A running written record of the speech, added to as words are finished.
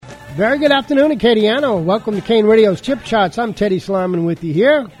Very good afternoon, Acadiana. Welcome to KANE Radio's Chip Shots. I'm Teddy Sliman with you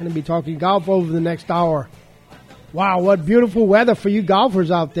here. I'm going to be talking golf over the next hour. Wow, what beautiful weather for you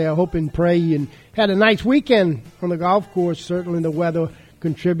golfers out there. Hope and pray you had a nice weekend on the golf course. Certainly the weather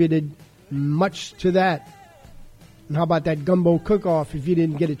contributed much to that. And how about that gumbo cook-off? If you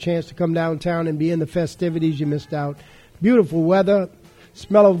didn't get a chance to come downtown and be in the festivities, you missed out. Beautiful weather.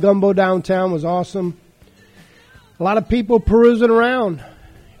 Smell of gumbo downtown was awesome. A lot of people perusing around.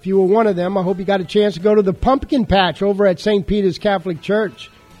 If you were one of them, I hope you got a chance to go to the pumpkin patch over at St. Peter's Catholic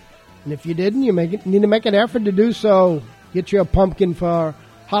Church. And if you didn't, you need to make an effort to do so. Get you a pumpkin for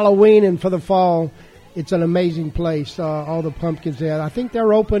Halloween and for the fall. It's an amazing place, all the pumpkins there. I think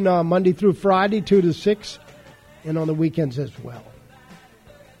they're open Monday through Friday, 2 to 6, and on the weekends as well.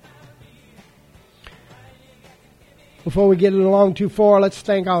 Before we get it along too far, let's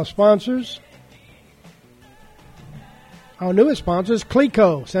thank our sponsors. Our newest sponsor is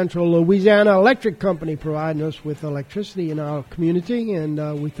CLECO, Central Louisiana Electric Company, providing us with electricity in our community.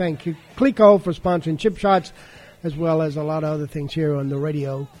 And we thank CLECO for sponsoring Chip Shots, as well as a lot of other things here on the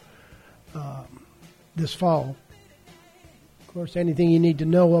radio this fall. Of course, anything you need to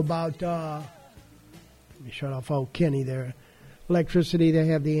know about, let me shut off old Kenny there, electricity, they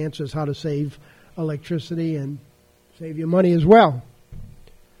have the answers how to save electricity and save your money as well.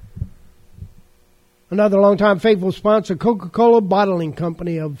 Another longtime faithful sponsor, Coca-Cola Bottling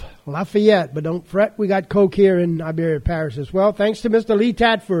Company of Lafayette. But don't fret, we got Coke here in Iberia Parish as well. Thanks to Mr. Lee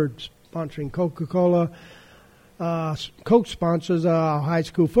Tatford sponsoring Coca-Cola. Coke sponsors high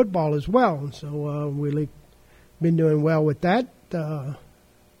school football as well. And so we've been doing well with that.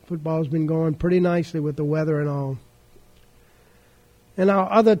 Football's been going pretty nicely with the weather and all. And our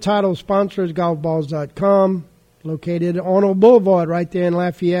other title sponsor is golfballs.com. Located on Arnold Boulevard right there in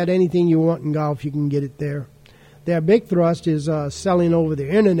Lafayette. Anything you want in golf, you can get it there. Their big thrust is selling over the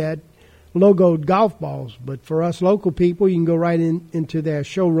internet logoed golf balls. But for us local people, you can go right into their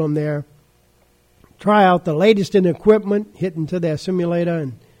showroom there, try out the latest in equipment, hit into their simulator,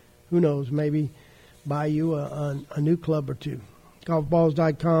 and who knows, maybe buy you a new club or two.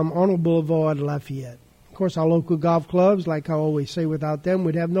 Golfballs.com, Arnold Boulevard, Lafayette. Of course, our local golf clubs, like I always say, without them,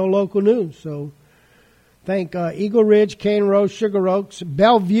 we'd have no local news. So thank Eagle Ridge, Cane Road, Sugar Oaks,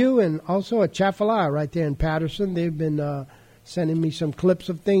 Bellevue, and also at Chaffalaya right there in Patterson. They've been sending me some clips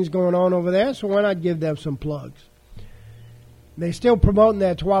of things going on over there, so why not give them some plugs? They're still promoting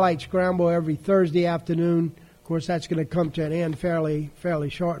their Twilight Scramble every Thursday afternoon. Of course, that's going to come to an end fairly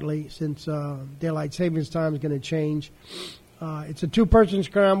shortly since daylight savings time is going to change. It's a two-person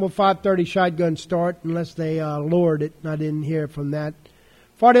scramble, 5:30 shotgun start, unless they lowered it, and I didn't hear from that.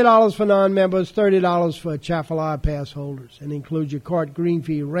 $40 for non-members, $30 for Chaffalaya pass holders, and includes your cart, green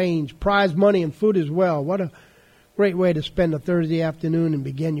fee, range, prize money, and food as well. What a great way to spend a Thursday afternoon and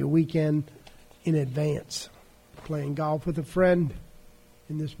begin your weekend in advance. Playing golf with a friend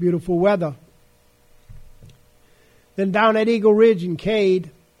in this beautiful weather. Then down at Eagle Ridge in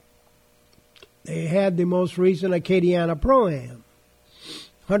Cade, they had the most recent Acadiana Pro-Am.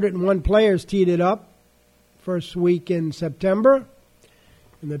 101 players teed it up first week in September.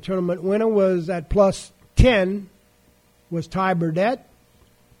 And the tournament winner was at plus 10, was Ty Burdett,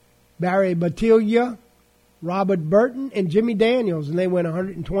 Barry Batiglia, Robert Burton, and Jimmy Daniels. And they win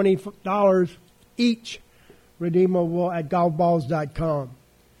 $120 each, redeemable at golfballs.com.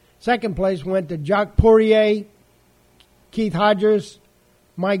 Second place went to Jacques Poirier, Keith Hodges,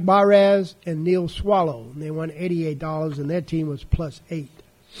 Mike Barres, and Neil Swallow. And they won $88, and their team was plus 8.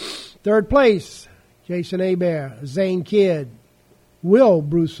 Third place, Jason Hebert, Zane Kidd, Will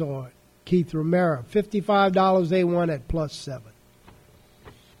Broussard, Keith Romero, $55 they won at plus 7.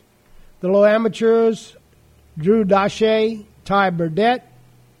 The low amateurs, Drew Dache, Ty Burdett,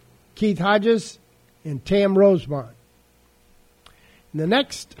 Keith Hodges, and Tam Rosemont. And the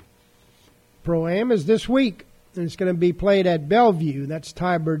next Pro-Am is this week, and it's going to be played at Bellevue. That's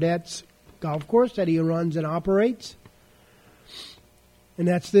Ty Burdett's golf course that he runs and operates. And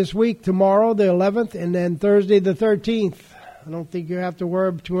that's this week, tomorrow the 11th, and then Thursday the 13th. I don't think you have to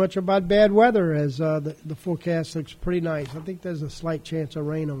worry too much about bad weather as the forecast looks pretty nice. I think there's a slight chance of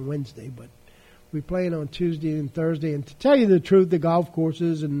rain on Wednesday, but we're playing on Tuesday and Thursday. And to tell you the truth, the golf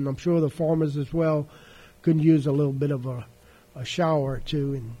courses, and I'm sure the farmers as well, could use a little bit of a shower or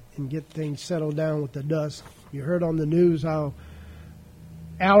two and get things settled down with the dust. You heard on the news how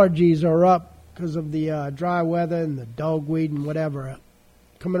allergies are up because of the dry weather and the dogweed and whatever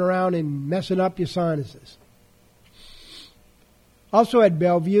coming around and messing up your sinuses. Also at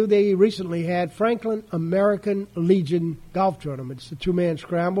Bellevue, they recently had Franklin American Legion Golf Tournament. It's a two-man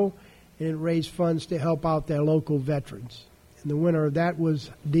scramble, and it raised funds to help out their local veterans. And the winner of that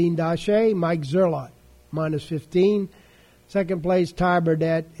was Dean Dache, Mike Zerlot, minus 15. Second place, Ty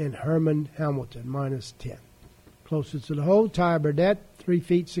Burdett and Herman Hamilton, minus 10. Closest to the hole, Ty Burdett, 3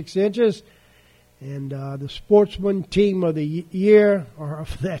 feet 6 inches. And the sportsman team of the year, or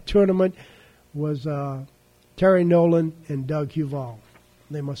for that tournament, was Terry Nolan and Doug Huval.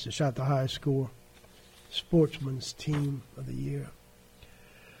 They must have shot the highest score. Sportsman's team of the year.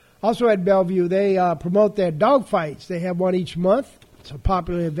 Also at Bellevue, they promote their dog fights. They have one each month. It's a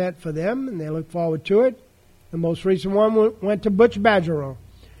popular event for them, and they look forward to it. The most recent one went to Butch Bergeron.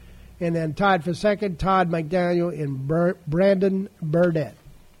 And then tied for second, Todd McDaniel and Brandon Burdett.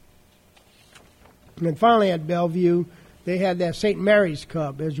 And then finally at Bellevue, they had their St. Mary's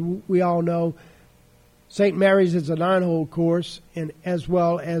Cup. As we all know, St. Mary's is a 9-hole course, and as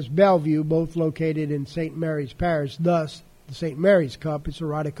well as Bellevue, both located in St. Mary's Parish. Thus, the St. Mary's Cup is a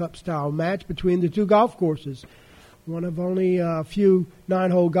Ryder Cup-style match between the two golf courses. One of only a few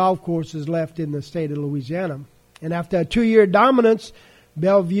 9-hole golf courses left in the state of Louisiana. And after a 2-year dominance,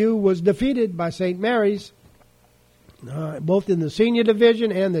 Bellevue was defeated by St. Mary's, both in the senior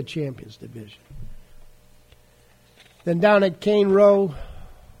division and the champions division. Then down at Kane Row,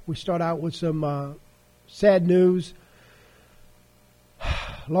 we start out with some sad news.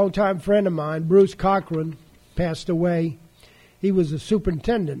 Longtime friend of mine, Bruce Cochran, passed away. He was a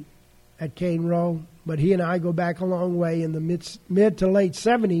superintendent at Kane Row, but he and I go back a long way. In the mid to late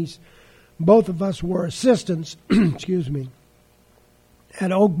 70s, both of us were assistants, excuse me,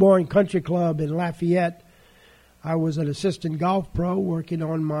 at Oakbourne Country Club in Lafayette. I was an assistant golf pro working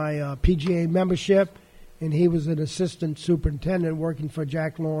on my PGA membership, and he was an assistant superintendent working for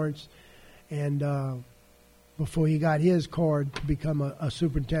Jack Lawrence. And before he got his card to become a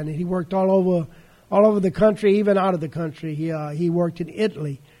superintendent, he worked all over the country, even out of the country. He worked in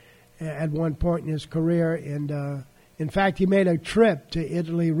Italy at one point in his career, and in fact, he made a trip to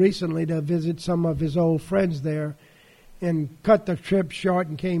Italy recently to visit some of his old friends there, and cut the trip short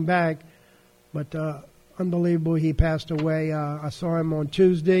and came back. But unbelievable, he passed away. I saw him on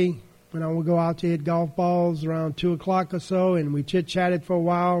Tuesday when I would go out to hit golf balls around 2 o'clock or so, and we chit-chatted for a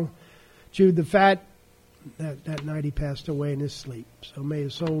while, chewed the fat. That night he passed away in his sleep. So may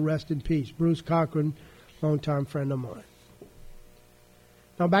his soul rest in peace. Bruce Cochran, longtime friend of mine.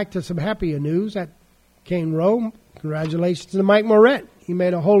 Now back to some happier news at Kane Row. Congratulations to Mike Moret. He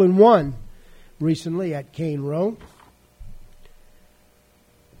made a hole-in-one recently at Kane Row.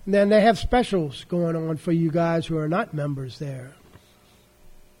 And then they have specials going on for you guys who are not members there.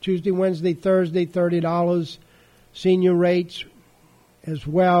 Tuesday, Wednesday, Thursday, $30. Senior rates as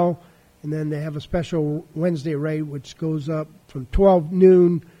well. And then they have a special Wednesday rate, which goes up from 12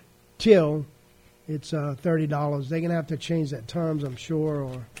 noon till it's $30. They're going to have to change that times, I'm sure,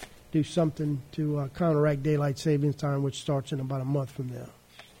 or do something to counteract daylight savings time, which starts in about a month from now.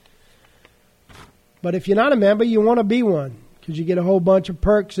 But if you're not a member, you want to be one, because you get a whole bunch of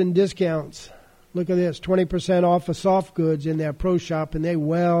perks and discounts. Look at this, 20% off of soft goods in their pro shop, and they're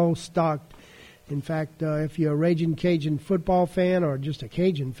well stocked. In fact, if you're a Raging Cajun football fan or just a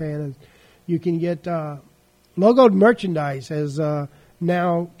Cajun fan, you can get logoed merchandise, as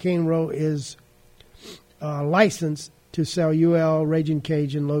now Kane Row is licensed to sell UL Raging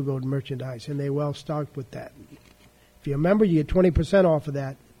Cajun logoed merchandise, and they're well stocked with that. If you're a member, you get 20% off of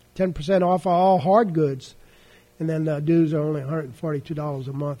that, 10% off of all hard goods, and then the dues are only $142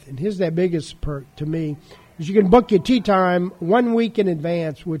 a month. And here's their biggest perk to me, is you can book your tee time 1 week in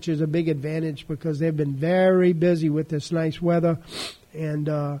advance, which is a big advantage because they've been very busy with this nice weather, and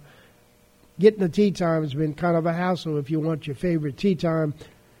getting the tee time has been kind of a hassle. If you want your favorite tee time,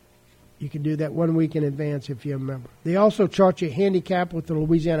 you can do that 1 week in advance if you're a member. They also chart your handicap with the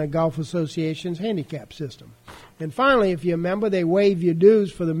Louisiana Golf Association's handicap system. And finally, if you're a member, they waive your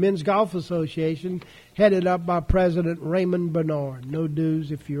dues for the Men's Golf Association, headed up by President Raymond Bernard. No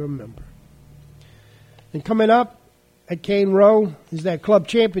dues if you're a member. And coming up at Kane Row is that club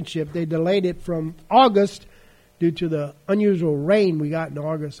championship. They delayed it from August due to the unusual rain we got in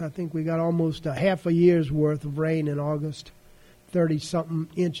August. I think we got almost a half a year's worth of rain in August, 30-something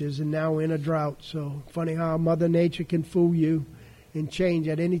inches, and now we're in a drought. So funny how Mother Nature can fool you and change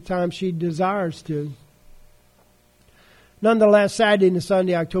at any time she desires to. Nonetheless, Saturday and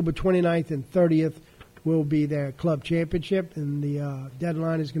Sunday, October 29th and 30th, will be their club championship, and the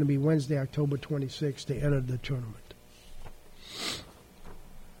deadline is going to be Wednesday, October 26th to enter the tournament.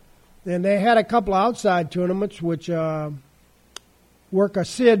 And they had a couple of outside tournaments, which worker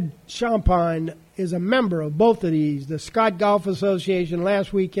Sid Champagne is a member of both of these. The Scott Golf Association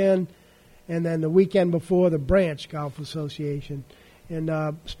last weekend, and then the weekend before the Branch Golf Association.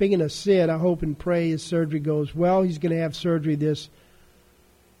 And speaking of Sid, I hope and pray his surgery goes well. He's going to have surgery this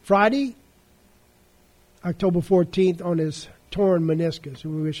Friday, October 14th, on his torn meniscus,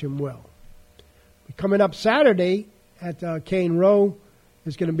 and we wish him well. Coming up Saturday at KANE Row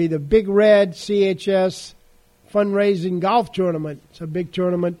is going to be the Big Red CHS fundraising golf tournament. It's a big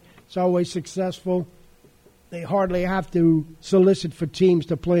tournament. It's always successful. They hardly have to solicit for teams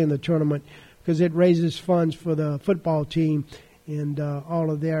to play in the tournament because it raises funds for the football team and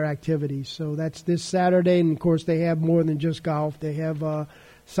all of their activities. So that's this Saturday, and, of course, they have more than just golf. They have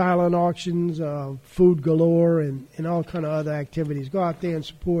silent auctions, food galore, and all kind of other activities. Go out there and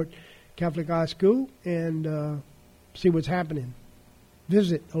support Catholic High School and see what's happening.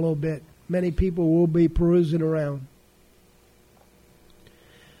 Visit a little bit. Many people will be perusing around.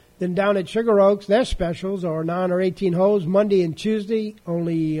 Then down at Sugar Oaks, their specials are 9 or 18 holes, Monday and Tuesday,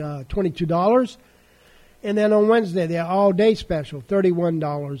 only $22. And then on Wednesday, they're all-day special,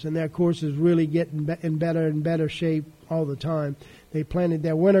 $31. And their course is really getting in better and better shape all the time. They planted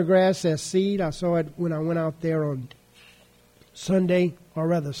their winter grass as seed. I saw it when I went out there on Sunday, or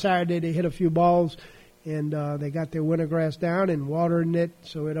rather Saturday. They hit a few balls, and they got their winter grass down and watering it,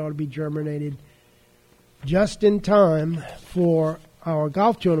 so it ought to be germinated just in time for our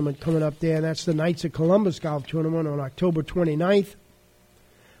golf tournament coming up there. And that's the Knights of Columbus Golf Tournament on October 29th.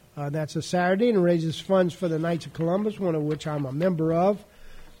 That's a Saturday, and raises funds for the Knights of Columbus, one of which I'm a member of.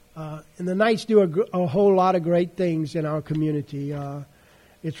 And the Knights do a whole lot of great things in our community.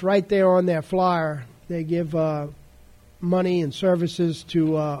 It's right there on their flyer. They give money and services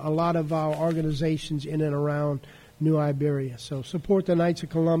to a lot of our organizations in and around New Iberia. So support the Knights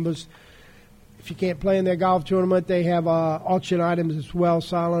of Columbus. If you can't play in their golf tournament, they have auction items as well,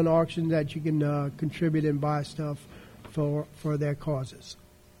 silent auction that you can contribute and buy stuff for their causes.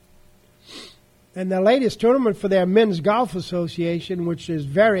 And the latest tournament for their Men's Golf Association, which is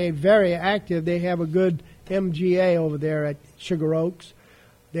very, very active, they have a good MGA over there at Sugar Oaks.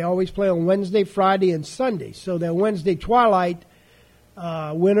 They always play on Wednesday, Friday, and Sunday. So their Wednesday Twilight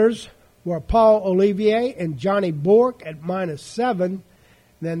winners were Paul Olivier and Johnny Bork at -7.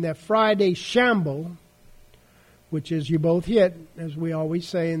 Then their Friday Shamble, which is you both hit, as we always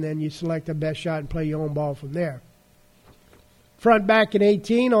say, and then you select the best shot and play your own ball from there. Front, back, and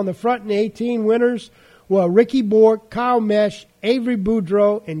 18. On the front and 18 winners were Ricky Bork, Kyle Mesh, Avery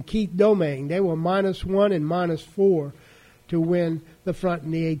Boudreau, and Keith Domingue. They were -1 and -4 to win the front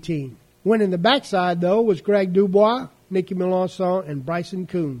and the 18. Winning the backside, though, was Greg Dubois, Nicky Melanson, and Bryson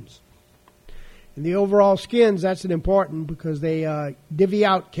Coons. And the overall skins, that's an important because they divvy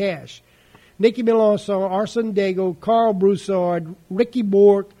out cash. Nicky Melanson, Arson Dago, Carl Broussard, Ricky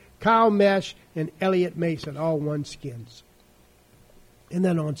Bork, Kyle Mesh, and Elliot Mason, all won skins. And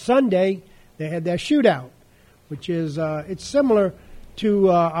then on Sunday, they had their shootout, which is it's similar to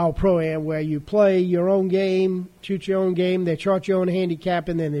our Pro-Am where you play your own game, shoot your own game, they chart your own handicap,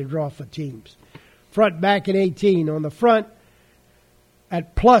 and then they draw for teams. Front, back, and 18. On the front,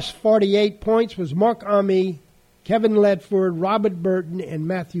 at plus 48 points was Mark Ami, Kevin Ledford, Robert Burton, and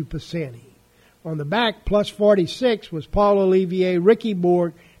Matthew Pisani. On the back, plus 46 was Paul Olivier, Ricky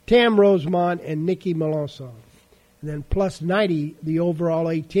Borg, Tam Rosemont, and Nicky Melanson. And then plus 90, the overall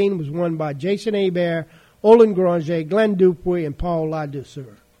 18, was won by Jason Hebert, Olin Granger, Glenn Dupuy, and Paul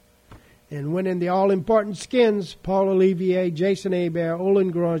Ladouceur. And winning the all-important skins, Paul Olivier, Jason Hebert,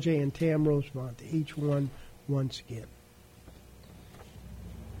 Olin Granger, and Tam Rosemont. Each won one skin.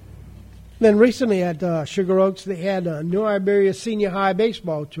 Then recently at Sugar Oaks, they had a New Iberia Senior High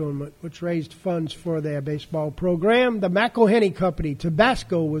Baseball Tournament, which raised funds for their baseball program. The McElhenney Company,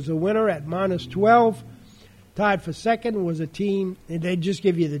 Tabasco, was a winner at -12. Tied for second was a team, and they just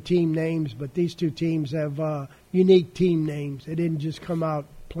give you the team names, but these two teams have unique team names. They didn't just come out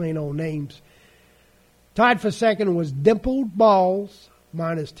plain old names. Tied for second was Dimpled Balls,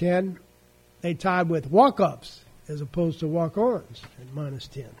 -10. They tied with Walk-Ups as opposed to Walk-Ons at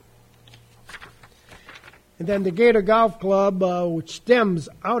 -10. And then the Gator Golf Club, which stems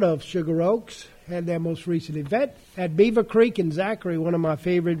out of Sugar Oaks, had their most recent event at Beaver Creek in Zachary, one of my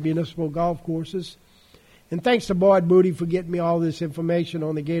favorite municipal golf courses. And thanks to Bart Booty for getting me all this information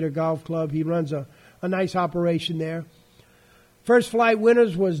on the Gator Golf Club. He runs a nice operation there. First flight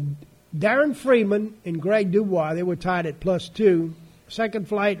winners was Darren Freeman and Greg Dubois. They were tied at +2. Second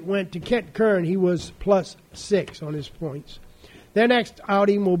flight went to Kent Kern. He was +6 on his points. Their next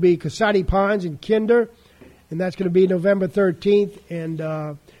outing will be Casati Pines and Kinder, and that's going to be November 13th.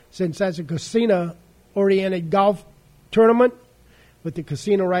 And since that's a casino-oriented golf tournament, with the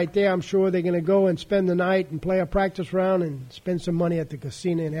casino right there, I'm sure they're going to go and spend the night and play a practice round and spend some money at the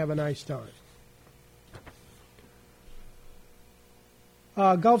casino and have a nice time.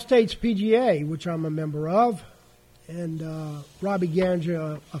 Gulf States PGA, which I'm a member of, and Robbie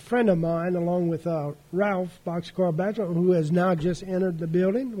Garinger, a friend of mine, along with Ralph Boxcar Bergeron, who has now just entered the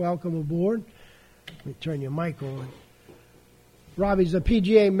building. Welcome aboard. Let me turn your mic on. Robbie's a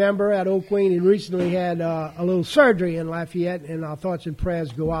PGA member at Oak Wing. He recently had a little surgery in Lafayette, and our thoughts and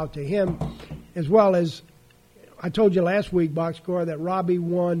prayers go out to him, as well as I told you last week, Boxcar, that Robbie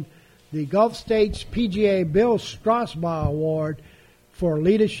won the Gulf States PGA Bill Strasbaugh Award for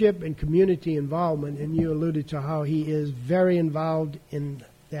leadership and community involvement, and you alluded to how he is very involved in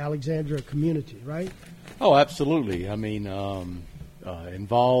the Alexandria community, right? Oh, absolutely. I mean,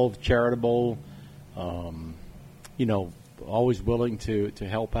 involved, charitable, always willing to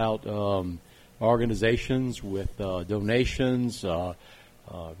help out organizations with donations,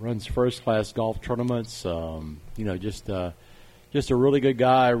 runs first-class golf tournaments, just a really good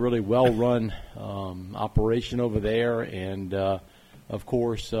guy, really well-run operation over there, and of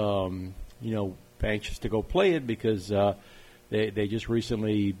course, anxious to go play it because they just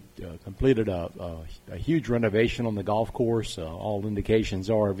recently completed a huge renovation on the golf course. All indications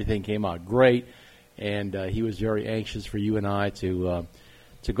are everything came out great, and he was very anxious for you and I to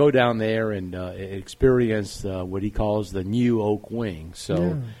go down there and experience what he calls the new Oak Wing. So.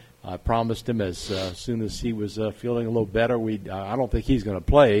 Yeah. I promised him as soon as he was feeling a little better. I don't think he's going to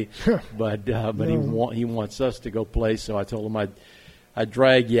play, but no. he wants us to go play. So I told him I'd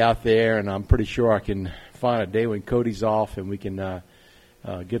drag you out there, and I'm pretty sure I can find a day when Cody's off, and we can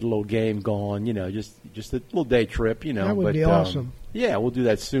get a little game going. Just a little day trip. That would be awesome. Yeah, we'll do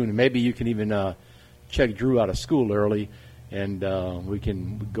that soon, and maybe you can even check Drew out of school early, and we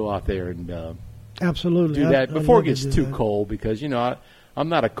can go out there and absolutely do that before it gets too cold because I'm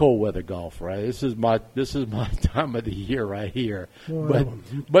not a cold weather golfer. Right? This is my time of the year right here. Well,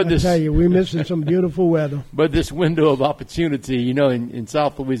 but I tell you, we're missing some beautiful weather. But this window of opportunity, in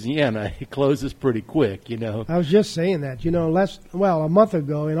South Louisiana, it closes pretty quick. I was just saying that. A month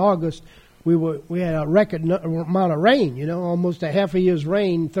ago in August, we had a record amount of rain. Almost a half a year's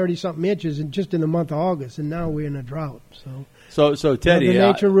rain, 30-something inches, just in the month of August, and now we're in a drought. So Teddy,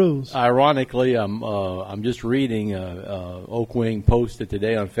 Mother Nature rules. Ironically, I'm just reading Oak Wing posted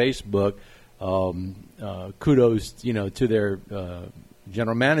today on Facebook. Kudos, to their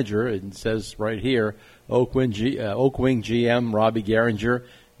general manager. It says right here, Oak Wing GM Robbie Garinger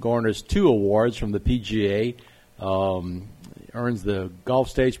garners 2 awards from the PGA. Earns the Gulf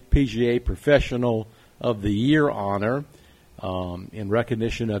States PGA Professional of the Year honor. In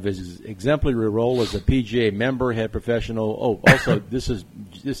recognition of his exemplary role as a PGA member, head professional. Oh, also this is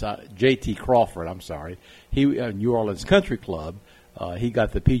J.T. Crawford. I'm sorry. He New Orleans Country Club. He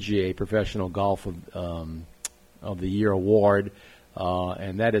got the PGA Professional Golf of the Year award,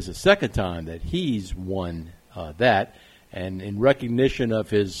 and that is the second time that he's won that. And in recognition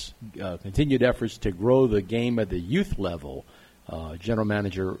of his continued efforts to grow the game at the youth level, General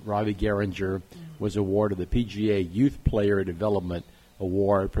Manager Robbie Garinger was awarded the PGA Youth Player Development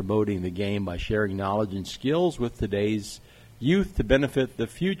Award, promoting the game by sharing knowledge and skills with today's youth to benefit the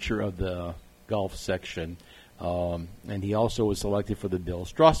future of the golf section. And he also was selected for the Bill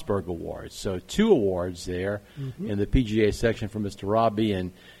Strasberg Award. So 2 awards there in the PGA section for Mr. Robbie.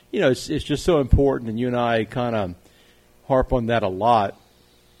 And, it's just so important, and you and I kind of harp on that a lot.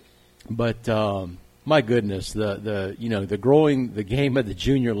 But my goodness, the growing the game at the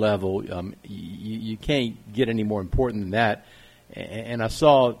junior level, you can't get any more important than that. And I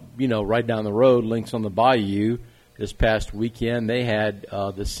saw, right down the road, Links on the Bayou, this past weekend, they had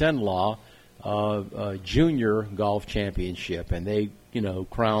the Senlaw Junior Golf Championship, and they,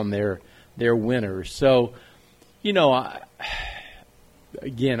 crowned their winners. So, I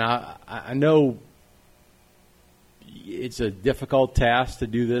know it's a difficult task to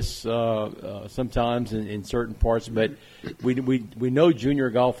do this sometimes in certain parts, but we know junior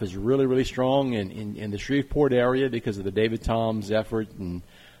golf is really, really strong in the Shreveport area because of the David Toms effort and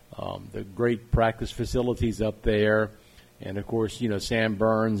the great practice facilities up there. And, of course, Sam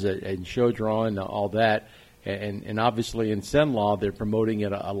Burns and Chaudron and all that. And obviously in Senlaw, they're promoting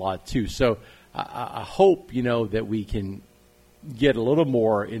it a lot too. So I hope, that we can get a little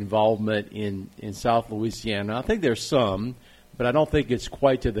more involvement in South Louisiana. I think there's some, but I don't think it's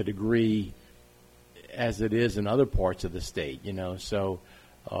quite to the degree as it is in other parts of the state, So,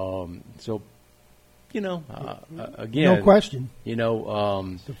 again, no question.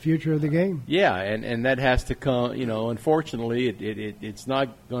 The future of the game. Yeah, and that has to come. Unfortunately, it's not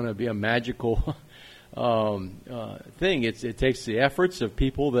going to be a magical thing. It takes the efforts of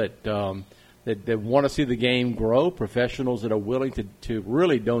people that want to see the game grow, professionals that are willing to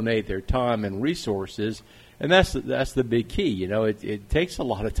really donate their time and resources, And that's the big key. You know, it takes a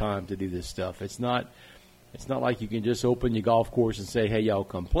lot of time to do this stuff. It's not like you can just open your golf course and say, hey, y'all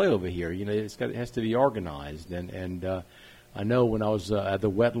come play over here. You know, it has to be organized. And I know when I was at the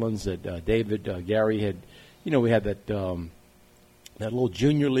wetlands that Gary had, you know, we had that little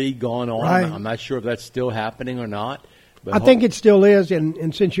junior league going on. Right. I'm not sure if that's still happening or not. But I think it still is.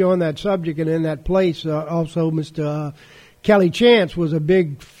 And since you're on that subject and in that place, also Mr. Kelly Chance was a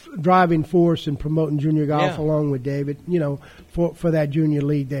big driving force in promoting junior golf along with David, you know, for that junior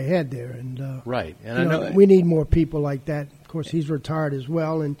league they had there. And right. And I know we need more people like that. Of course, he's retired as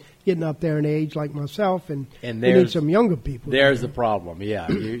well and getting up there in age like myself, and we need some younger people. There's the problem. Yeah,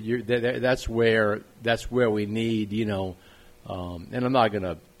 that's where we need, you know, and I'm not going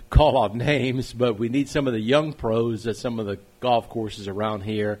to call out names, but we need some of the young pros at some of the golf courses around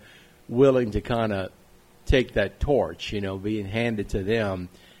here willing to kind of take that torch, you know, being handed to them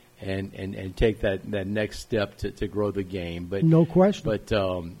and take that next step to grow the game. But no question. But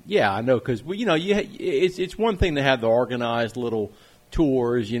yeah, I know, because you know, it's one thing to have the organized little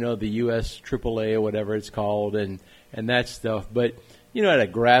tours, you know, the U.S. AAA or whatever it's called, and that stuff. But you know, at a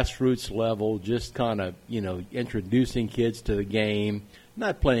grassroots level, just kind of, you know, introducing kids to the game,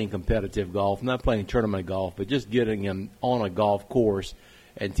 not playing competitive golf, not playing tournament golf, but just getting them on a golf course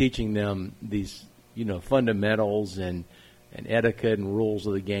and teaching them these, you know, fundamentals and etiquette and rules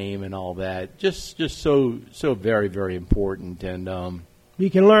of the game and all that. Just so very, very important. And you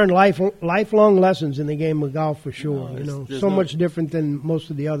can learn lifelong lessons in the game of golf for sure. Much different than most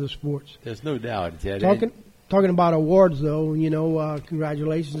of the other sports. There's no doubt. Talking about awards, though, you know,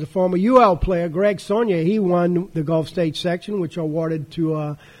 congratulations. The former UL player, Greg Sonia, he won the Gulf State section, which awarded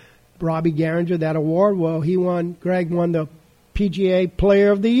to Robbie Garinger that award. Well, Greg won the PGA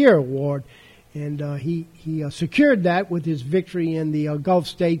Player of the Year award. And he secured that with his victory in the Gulf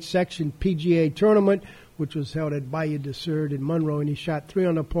State Section PGA Tournament, which was held at Bayou de Sur in Monroe. And he shot 3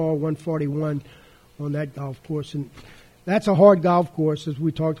 under par, 141 on that golf course. And that's a hard golf course, as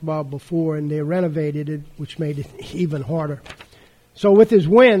we talked about before, and they renovated it, which made it even harder. So with his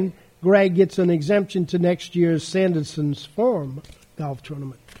win, Greg gets an exemption to next year's Sanderson's Farm golf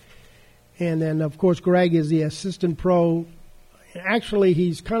tournament. And then, of course, Greg is the assistant pro. Actually,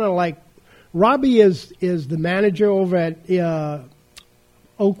 he's kind of like Robbie is the manager over at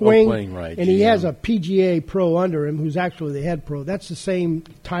Oak Wing, right, and he has a PGA pro under him who's actually the head pro. That's the same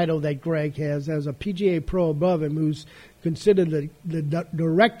title that Greg has. There's a PGA pro above him who's considered the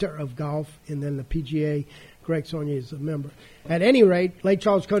director of golf, and then the PGA, Greg Sonia, is a member. At any rate, Lake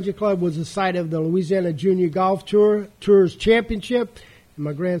Charles Country Club was the site of the Louisiana Junior Golf Tours Championship. And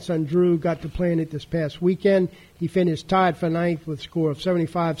my grandson Drew got to play in it this past weekend. He finished tied for ninth with a score of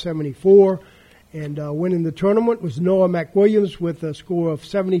 75-74. And winning the tournament was Noah McWilliams with a score of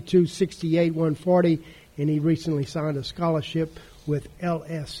 72-68, 140. And he recently signed a scholarship with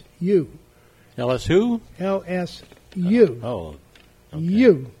LSU. LS who? LSU. Okay.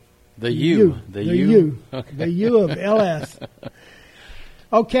 U. The U. The U. Okay. The U of LS.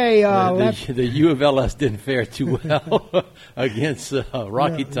 Okay. The U of LS didn't fare too well against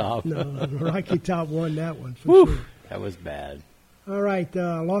Rocky Top. No, Rocky Top won that one for sure. That was bad. All right.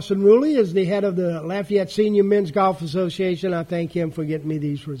 Lawson Ruley is the head of the Lafayette Senior Men's Golf Association. I thank him for getting me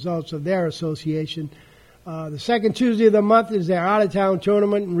these results of their association. The second Tuesday of the month is their out-of-town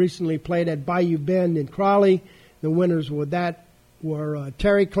tournament, and recently played at Bayou Bend in Crowley. The winners with that were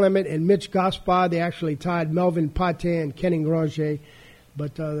Terry Clement and Mitch Gaspar. They actually tied Melvin Patin and Kenny Granger.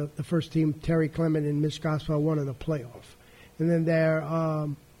 But the first team, Terry Clement and Mitch Gaspar, won in the playoff. And then their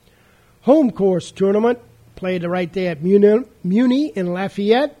home course tournament, played right there at Muni in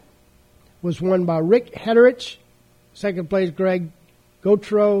Lafayette, was won by Rick Hederich. Second place, Greg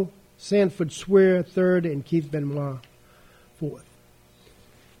Gautreau, Sanford Swear, third, and Keith Benoit, fourth.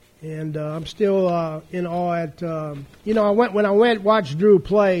 And I'm still in awe at, when I watched Drew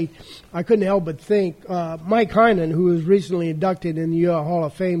play, I couldn't help but think, Mike Heinen, who was recently inducted in the UL Hall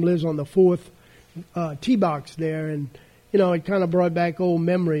of Fame, lives on the fourth tee box there. And, it kind of brought back old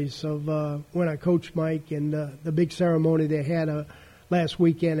memories of when I coached Mike and the big ceremony they had last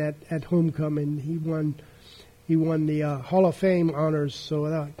weekend at Homecoming. He won the Hall of Fame honors.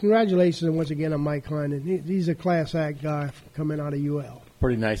 So congratulations once again on Mike Heinen. He's a class act guy coming out of UL.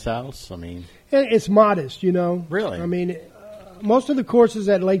 Pretty nice house. I mean, it's modest, Really? I mean, most of the courses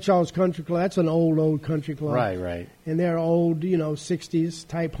at Lake Charles Country Club, that's an old country club. Right. And they're old, 60s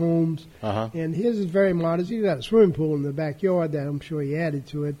type homes. Uh-huh. And his is very modest. He's got a swimming pool in the backyard that I'm sure he added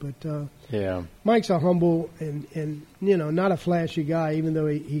to it. But yeah, Mike's a humble and not a flashy guy, even though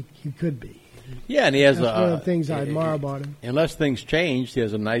he could be. Yeah, and he has one of the things I admire about him. Unless things change, he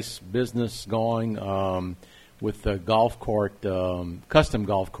has a nice business going. with the golf cart, custom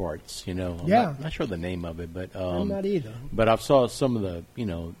golf carts. I'm not sure the name of it, but I'm not either. But I've saw some of the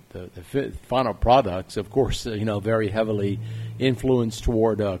final products. Of course, very heavily influenced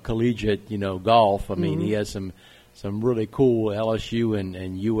toward collegiate, golf. I mean, he has some really cool LSU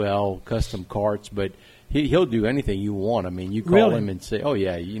and UL custom carts, but he'll do anything you want. I mean, you call him and say, "Oh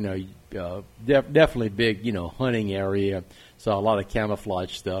yeah, definitely big, hunting area." So a lot of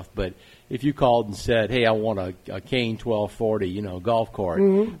camouflage stuff, but if you called and said, "Hey, I want a KANE 1240, golf cart,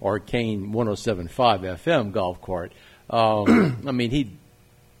 or a KANE 107.5 FM golf cart," I mean,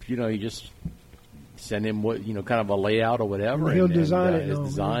 you just send him kind of a layout or whatever. And he'll design it.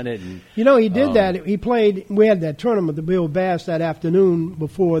 Design it. And, he did that. He played. We had that tournament, the Bill Bass, that afternoon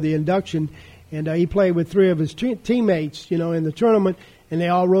before the induction, and he played with three of his teammates, in the tournament. And they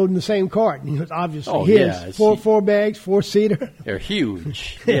all rode in the same cart. And it was obviously his. Yeah, four bags, 4-seater. They're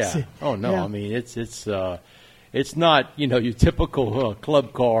huge. Yeah. Oh no. Yeah. I mean, it's not your typical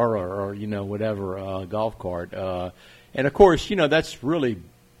club car or whatever golf cart. And of course that's really,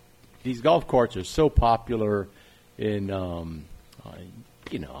 these golf carts are so popular in I'll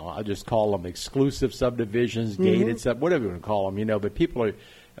just call them exclusive subdivisions, gated whatever you want to call them. But people are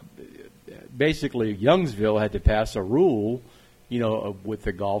basically, Youngsville had to pass a rule, with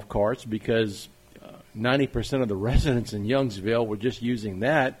the golf carts, because 90% of the residents in Youngsville were just using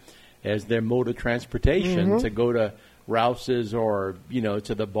that as their mode of transportation to go to Rouse's or,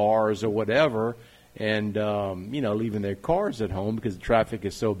 to the bars or whatever, and, leaving their cars at home because the traffic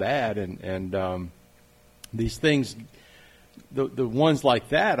is so bad. And these things, the ones like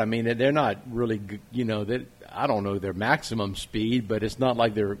that, I mean, they're not really, I don't know their maximum speed, but it's not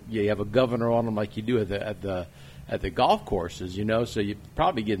like you have a governor on them like you do at the golf courses, so you're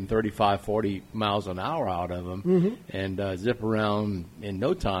probably getting 35, 40 miles an hour out of them and zip around in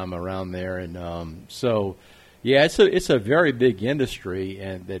no time around there. And so, yeah, it's a very big industry,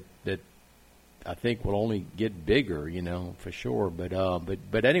 and that I think will only get bigger, for sure.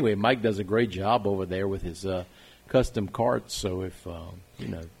 But anyway, Mike does a great job over there with his custom carts. So if,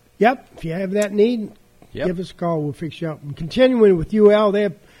 Yep, if you have that need, give us a call. We'll fix you up. And continuing with UL,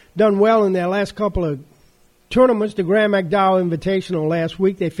 they've done well in their last couple of tournaments. The Graham McDowell Invitational last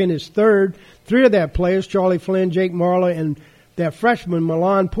week, they finished third. Three of their players, Charlie Flynn, Jake Marler, and their freshman,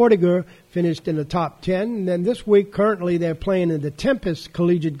 Milan Portiger, finished in the top 10. And then this week, currently, they're playing in the Tempest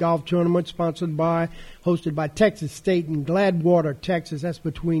Collegiate Golf Tournament, hosted by Texas State in Gladwater, Texas. That's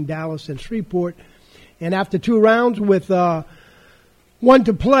between Dallas and Shreveport. And after two rounds with one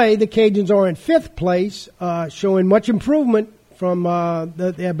to play, the Cajuns are in fifth place, showing much improvement from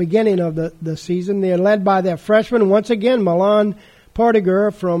the beginning of the season. They're led by their freshman, once again, Milan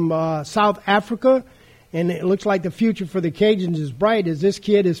Portiger from South Africa. And it looks like the future for the Cajuns is bright, as this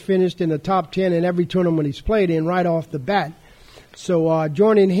kid has finished in the top 10 in every tournament he's played in right off the bat. So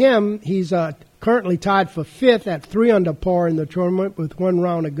joining him, he's currently tied for fifth at 3 under par in the tournament with 1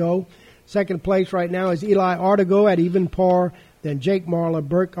 round to go. Second place right now is Eli Artigo at even par. Then Jake Marler,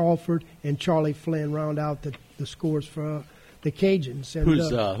 Burke Alford, and Charlie Flynn round out the scores for the Cajuns.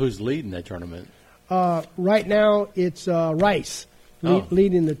 And, who's leading that tournament? Right now, it's Rice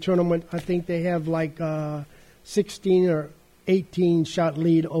leading the tournament. I think they have like 16 or 18 shot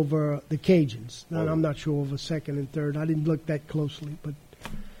lead over the Cajuns. Now, I'm not sure over second and third. I didn't look that closely, but.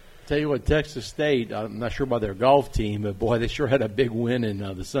 Tell you what, Texas State, I'm not sure about their golf team, but boy, they sure had a big win in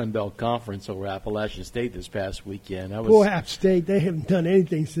the Sun Belt Conference over Appalachian State this past weekend. Poor App State, they haven't done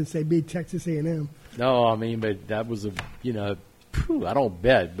anything since they beat Texas A&M. No, I mean, but that was I don't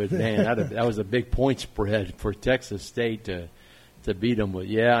bet, but man, that was a big point spread for Texas State to beat them with.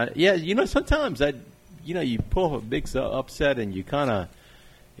 Yeah. Sometimes that, you pull a big upset and you kind of.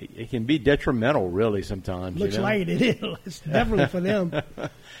 It can be detrimental, really, sometimes. Looks like it is. It's definitely for them.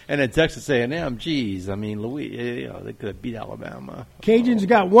 And then Texas A&M, geez, I mean, they could have beat Alabama. Cajuns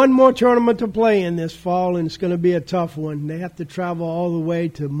got one more tournament to play in this fall, and it's going to be a tough one. They have to travel all the way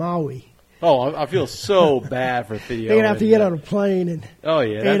to Maui. Oh, I feel so bad for Theo. They're going to have to get on a plane and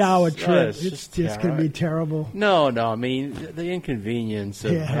 8-hour trip. It's just going to be terrible. No, I mean, the inconvenience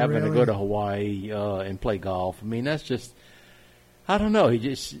of having to go to Hawaii and play golf. I mean, that's just... I don't know.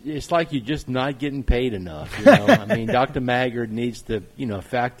 It's like you're just not getting paid enough. I mean, Dr. Maggard needs to,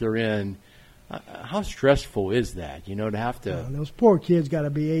 factor in how stressful is that? To have to. Those poor kids got to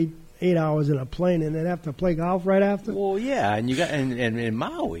be 8 hours in a plane and then have to play golf right after. Well, yeah, and you got and in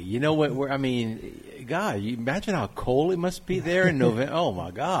Maui, where I mean, God, you imagine how cold it must be there in November. Oh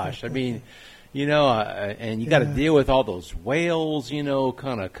my gosh, I mean. And you got to deal with all those whales,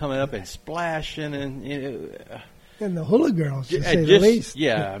 kind of coming up and splashing and. And the hula girls, to say the least.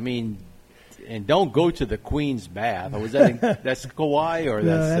 Yeah, I mean, and don't go to the Queen's Bath. Or was that that's Kauai or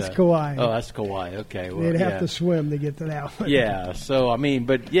No, that's Kauai. Oh, that's Kauai. Okay, well, they'd have to swim to get to that one. Yeah. So I mean,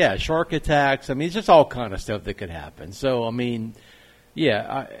 but yeah, shark attacks. I mean, it's just all kind of stuff that could happen. So I mean,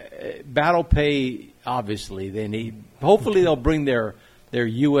 yeah, Battle Pay. Obviously, they need. Hopefully, they'll bring their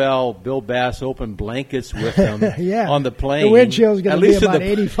UL Bill Bass Open blankets with them on the plane. The wind chill is going to be about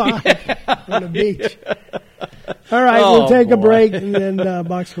 85 on the beach. All right, we'll take a break, and then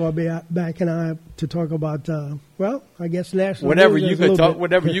Boxcar will be back and I to talk about, I guess national whatever news you could talk.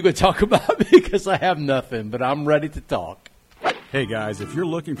 Whatever you could talk about, because I have nothing, but I'm ready to talk. Hey guys, if you're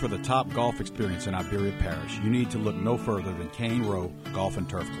looking for the top golf experience in Iberia Parish, you need to look no further than KANE Row Golf and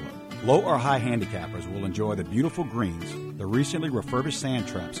Turf Club. Low or high handicappers will enjoy the beautiful greens, the recently refurbished sand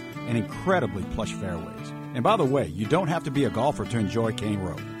traps, and incredibly plush fairways. And by the way, you don't have to be a golfer to enjoy KANE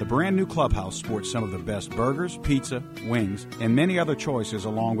Row. The brand new clubhouse sports some of the best burgers, pizza, wings, and many other choices,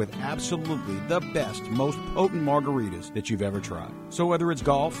 along with absolutely the best, most potent margaritas that you've ever tried. So whether it's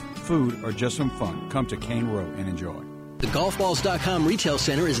golf, food, or just some fun, come to KANE Row and enjoy. The GolfBalls.com retail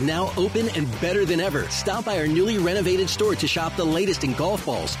center is now open and better than ever. Stop by our newly renovated store to shop the latest in golf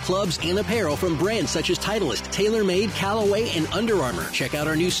balls, clubs, and apparel from brands such as Titleist, TaylorMade, Callaway, and Under Armour. Check out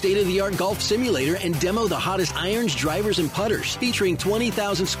our new state-of-the-art golf simulator and demo the hottest irons, drivers, and putters. Featuring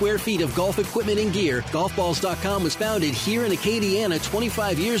 20,000 square feet of golf equipment and gear, GolfBalls.com was founded here in Acadiana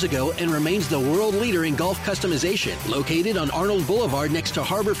 25 years ago and remains the world leader in golf customization. Located on Arnold Boulevard next to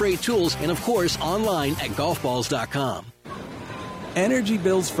Harbor Freight Tools and, of course, online at GolfBalls.com. Energy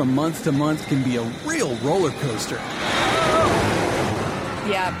bills from month to month can be a real roller coaster.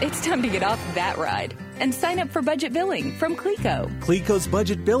 Yeah, it's time to get off that ride and sign up for budget billing from Cleco. Cleco's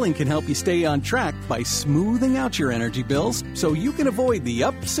budget billing can help you stay on track by smoothing out your energy bills so you can avoid the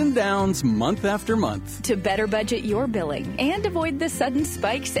ups and downs month after month. To better budget your billing and avoid the sudden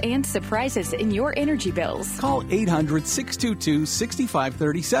spikes and surprises in your energy bills, call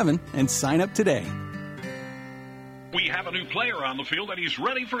 800-622-6537 and sign up today. We have a new player on the field, and he's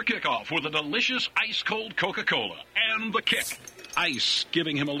ready for kickoff with a delicious ice-cold Coca-Cola and the kick. Ice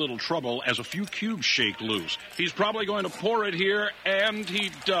giving him a little trouble as a few cubes shake loose. He's probably going to pour it here, and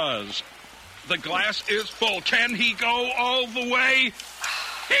he does. The glass is full. Can he go all the way?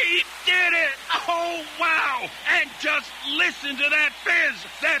 He did it! Oh, wow! And just listen to that fizz.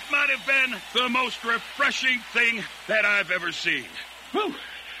 That might have been the most refreshing thing that I've ever seen. Whew.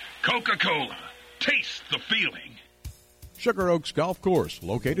 Coca-Cola. Taste the feeling. Sugar Oaks Golf Course,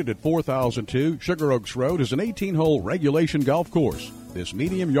 located at 4002 Sugar Oaks Road, is an 18-hole regulation golf course. This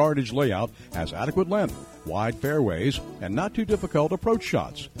medium yardage layout has adequate length, wide fairways, and not too difficult approach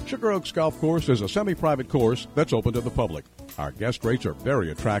shots. Sugar Oaks Golf Course is a semi-private course that's open to the public. Our guest rates are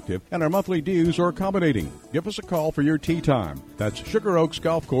very attractive, and our monthly dues are accommodating. Give us a call for your tee time. That's Sugar Oaks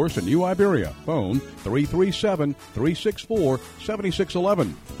Golf Course in New Iberia. Phone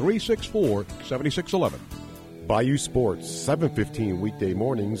 337-364-7611. 364-7611. Bayou Sports, 7:15 weekday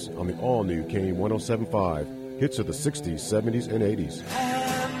mornings on the all-new KANE 107.5. Hits of the 60s, 70s, and 80s.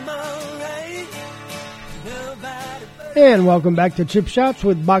 And welcome back to Chip Shots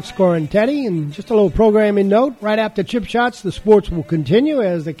with Boxcar and Teddy. And just a little programming note, right after Chip Shots, the sports will continue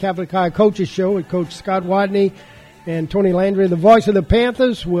as the Catholic High Coaches Show with Coach Scott Wadney and Tony Landry, the voice of the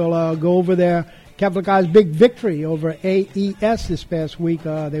Panthers, will go over their Catholic High's big victory over AES this past week.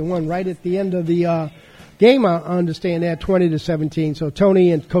 They won right at the end of the game, I understand that, 20-17. So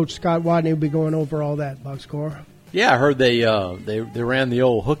Tony and Coach Scott Wadney will be going over all that, Boxcar. Yeah, I heard they ran the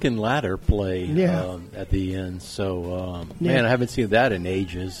old hook and ladder play at the end. So, man, I haven't seen that in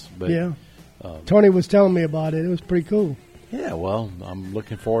ages. But Tony was telling me about it. It was pretty cool. Yeah, well, I'm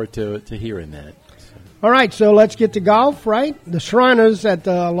looking forward to hearing that. So. All right, so let's get to golf, right? The Shriners at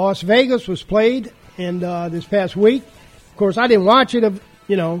Las Vegas was played and this past week. Of course, I didn't watch it,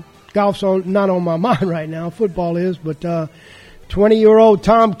 golf's not on my mind right now. Football is, but 20-year-old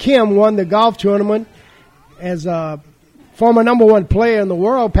Tom Kim won the golf tournament as a former number one player in the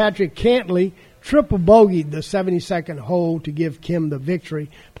world. Patrick Cantley triple bogeyed the 72nd hole to give Kim the victory,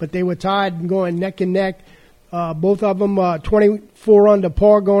 but they were tied and going neck and neck. Both of them 24 under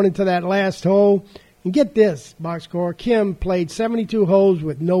par going into that last hole. And get this, Boxcar, Kim played 72 holes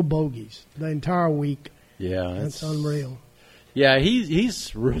with no bogeys the entire week. Yeah, that's unreal. Yeah,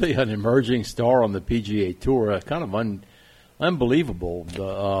 he's really an emerging star on the PGA Tour. Kind of unbelievable,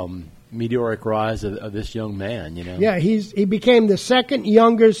 the meteoric rise of this young man. Yeah, he became the second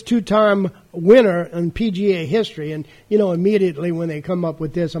youngest two-time winner in PGA history. And immediately when they come up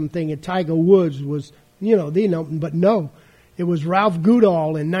with this, I'm thinking Tiger Woods was but no, it was Ralph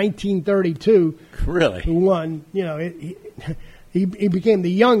Goodall in 1932. Really, who won. he became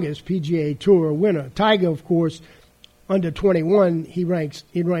the youngest PGA Tour winner. Tiger, of course, under 21, he ranks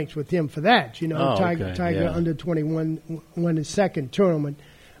with him for that. You know, Tiger under 21 won his second tournament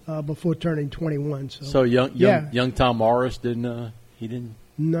before turning 21. So young Tom Morris didn't.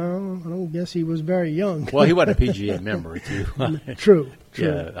 No, I don't guess he was very young. Well, he wasn't a PGA member, too. True.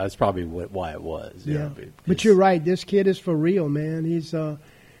 Yeah, that's probably why it was. Yeah. But you're right. This kid is for real, man. He's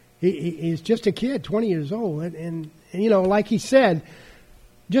he's just a kid, 20 years old. And, you know, like he said,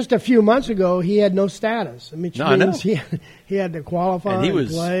 just a few months ago, he had no status. Which means he had to qualify and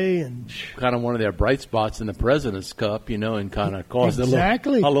play. And kind of one of their bright spots in the President's Cup, you know, and kind of caused a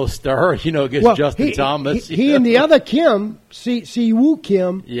little stir, you know, against Justin Thomas. He and the other Kim, Siwoo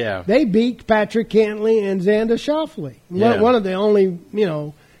Kim, they beat Patrick Cantley and Xander Schauffele. Yeah. One of the only, you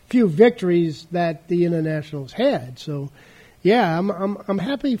know, few victories that the internationals had. So, yeah, I'm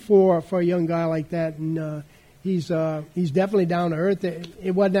happy for a young guy like that, and he's definitely down to earth.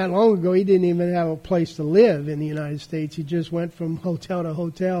 It wasn't that long ago he didn't even have a place to live in the United States. He just went from hotel to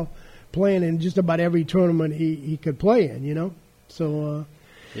hotel, playing in just about every tournament he could play in. You know, so.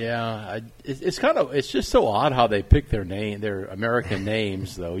 It's just so odd how they pick their American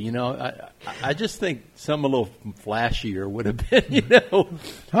names, though. You know, I just think some a little flashier would have been. You know,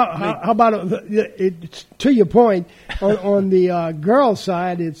 how about to your point on the girls'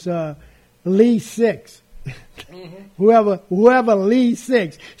 side? It's Lee Six. Mm-hmm. Whoever Lee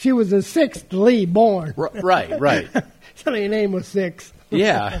Six, she was the sixth Lee born. Right. So your name was Six.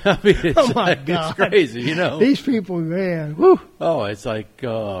 Yeah, I mean, it's crazy, you know. These people, man. Whew. Oh, it's like,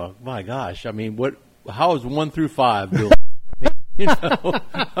 my gosh. I mean, how is 1 through 5 doing? The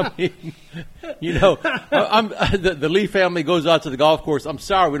Lee family goes out to the golf course. I'm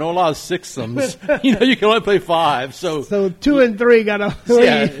sorry, we don't allow sixsomes. You know, you can only play 5. So 2 and 3 got to leave.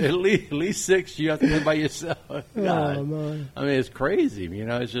 Yeah, at least 6 you have to play by yourself. God. Oh, man. I mean, it's crazy. You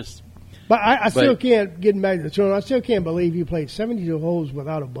know, it's just. But I still can't, getting back to the tournament, I still can't believe you played 72 holes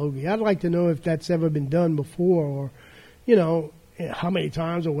without a bogey. I'd like to know if that's ever been done before, or, you know, how many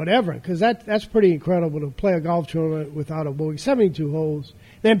times or whatever, because that's pretty incredible to play a golf tournament without a bogey. 72 holes.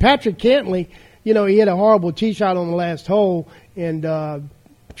 Then Patrick Cantley, you know, he had a horrible tee shot on the last hole and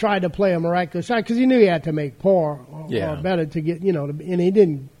tried to play a miraculous shot because he knew he had to make par or better to get, you know, and he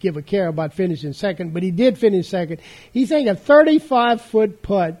didn't give a care about finishing second, but he did finish second. He's saying a 35-foot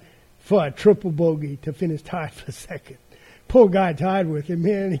putt for a triple bogey to finish tied for second. Poor guy tied with him,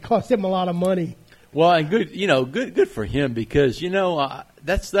 man. It cost him a lot of money. Well, and good for him because, you know,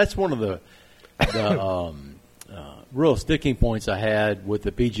 that's one of the real sticking points I had with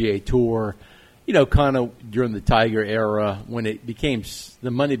the PGA Tour, you know, kind of during the Tiger era when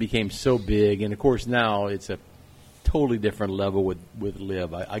the money became so big. And, of course, now it's a totally different level with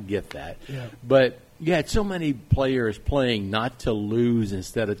LIV. I get that. Yeah. But you had so many players playing not to lose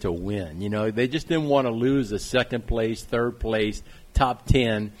instead of to win. You know, they just didn't want to lose a second place, third place, top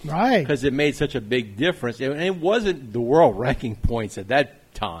 10. Right. Because it made such a big difference. And it wasn't the world ranking points at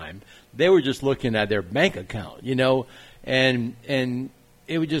that time. They were just looking at their bank account, you know, and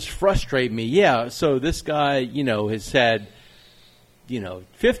it would just frustrate me. Yeah, so this guy, you know, has had, you know,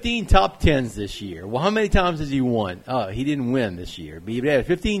 15 top 10s this year. Well, how many times has he won? He didn't win this year. But he had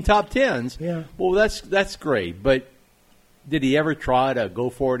 15 top 10s. Yeah. Well, that's great. But did he ever try to go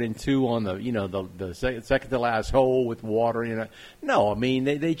for it in 2 on the, you know, the second to last hole with water? You know, no. I mean,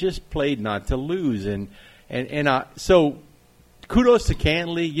 they just played not to lose, and so kudos to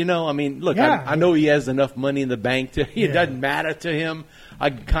Cantley. You know, I mean, look, I know he has enough money in the bank to it doesn't matter to him. I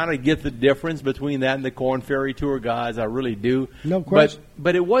kind of get the difference between that and the Korn Ferry Tour guys. I really do. No question.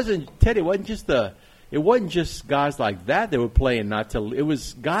 But it wasn't, Ted. It wasn't just guys like that were playing not to. It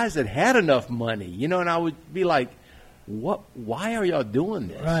was guys that had enough money, you know. And I would be like, "What? Why are y'all doing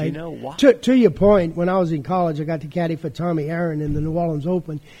this? Right. You know, why?" To your point, when I was in college, I got to caddy for Tommy Aaron in the New Orleans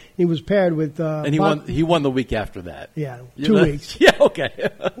Open. He was paired with and he won the week after that. Yeah, 2 weeks. Yeah, okay.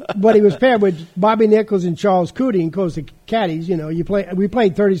 But he was paired with Bobby Nichols and Charles Cootie. And of course, the caddies, you know, we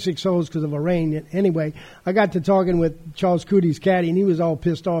played 36 holes because of a rain. Anyway, I got to talking with Charles Cootie's caddy, and he was all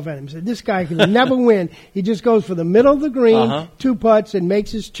pissed off at him. He said, "This guy can never win. He just goes for the middle of the green, 2 putts, and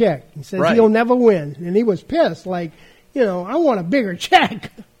makes his check." He says he'll never win, and he was pissed. Like, you know, I want a bigger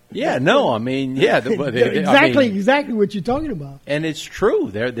check. Yeah, no, I mean, yeah. Exactly what you're talking about. And it's true.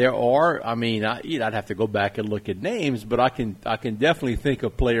 There are, I mean, I'd have to go back and look at names, but I can definitely think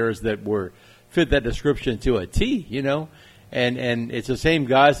of players that fit that description to a T, you know. And it's the same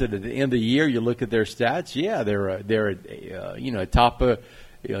guys that at the end of the year you look at their stats. Yeah, they're you know, top of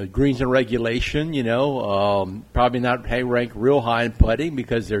greens in regulation, probably not ranked real high in putting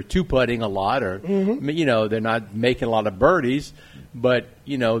because they're two putting a lot, or they're not making a lot of birdies, but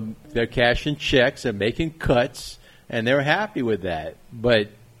they're cashing checks and making cuts, and they're happy with that. But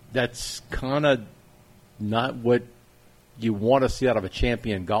that's kind of not what you want to see out of a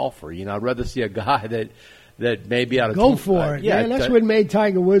champion golfer. I'd rather see a guy that maybe out of go for it. Yeah, that's what made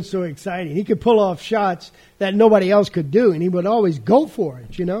Tiger Woods so exciting. He could pull off shots that nobody else could do, and he would always go for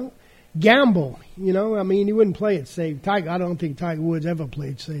it. Gamble. He wouldn't play it safe. I don't think Tiger Woods ever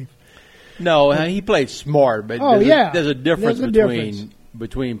played safe. No, he played smart, but there's a difference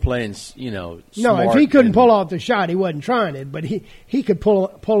between playing, smart. No, if he couldn't pull off the shot, he wasn't trying it, but he could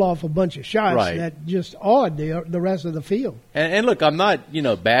pull off a bunch of shots that just awed the rest of the field. And look, I'm not,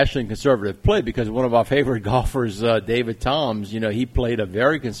 bashing conservative play, because one of our favorite golfers, David Toms, he played a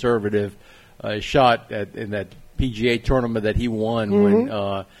very conservative shot in that PGA tournament that he won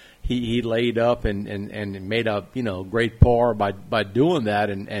when he laid up and made a great par by doing that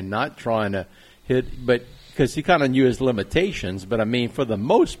and not trying to hit, but because he kind of knew his limitations. But I mean, for the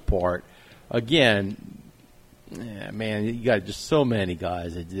most part, again, man, you got just so many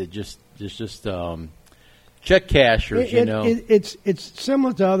guys that just check cashers. It's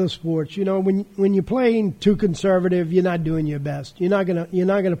similar to other sports. When you're playing too conservative, you're not doing your best. You're not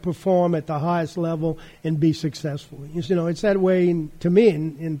gonna perform at the highest level and be successful. It's that way to me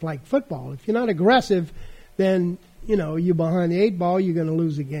in like football. If you're not aggressive, then you're behind the 8 ball, you're going to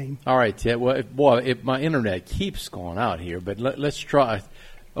lose the game. All right, Ted. Well, if my internet keeps going out here, but let's try.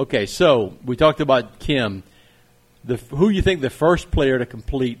 Okay, so we talked about Kim. Who you think the first player to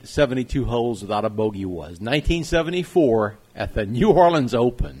complete 72 holes without a bogey was? 1974 at the New Orleans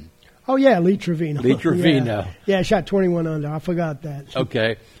Open. Oh, yeah, Lee Trevino. Lee Trevino. Yeah, shot 21 under. I forgot that.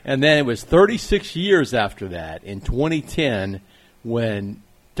 Okay, and then it was 36 years after that, in 2010, when,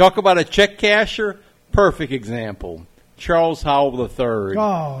 talk about a check casher, perfect example. Charles Howell III.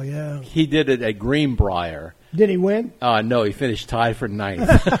 Oh, yeah. He did it at Greenbrier. Did he win? No, he finished tied for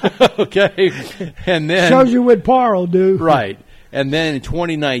 9th. Okay. And then shows you what par will do. Right. And then in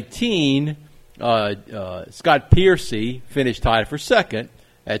 2019, Scott Piercy finished tied for 2nd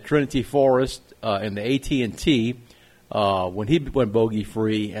at Trinity Forest in the AT&T when he went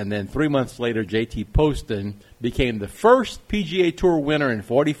bogey-free. And then 3 months later, J.T. Poston became the first PGA Tour winner in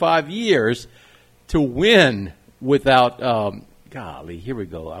 45 years to win without, golly, here we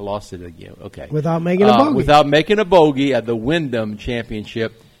go. I lost it again. Okay. Without making a bogey. Without making a bogey at the Wyndham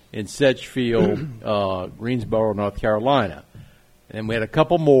Championship in Sedgefield, Greensboro, North Carolina. And we had a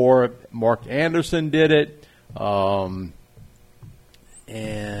couple more. Mark Anderson did it. And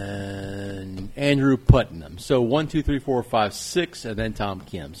Andrew Putnam. So 1, 2, 3, 4, 5, 6, and then Tom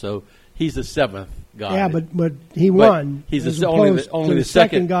Kim. So he's the 7th guy. Yeah, but he won. He's only the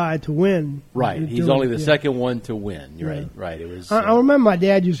second guy to win. Right. He's only the second one to win. You're right. It was. I remember my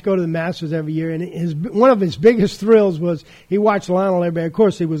dad used to go to the Masters every year, and one of his biggest thrills was he watched Lionel Hebert. Of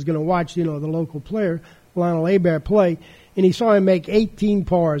course, he was going to watch the local player Lionel Hebert play, and he saw him make 18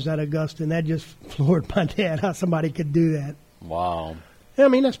 pars at Augusta, and that just floored my dad how somebody could do that. Wow. I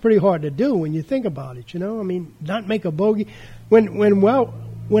mean, that's pretty hard to do when you think about it, I mean, not make a bogey.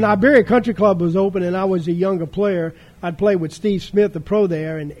 When Iberia Country Club was open and I was a younger player, I'd play with Steve Smith, the pro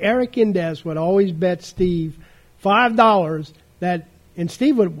there, and Eric Indes would always bet Steve $5 and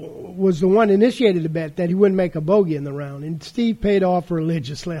Steve was the one initiated the bet that he wouldn't make a bogey in the round. And Steve paid off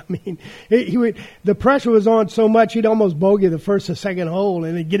religiously. I mean, the pressure was on so much he'd almost bogey the first or second hole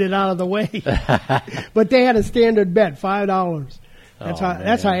and then get it out of the way. But they had a standard bet, $5.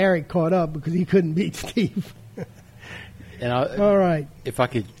 That's how Eric caught up, because he couldn't beat Steve. All right. If I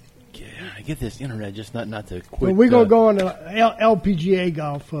could get this internet just not to quit. Well, we're going to go on to LPGA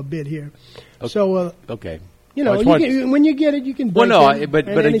golf for a bit here. Okay. So, okay. When you get it, you can break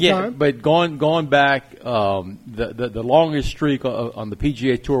but again, but going back, the longest streak on the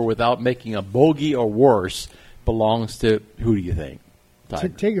PGA Tour without making a bogey or worse belongs to, who do you think?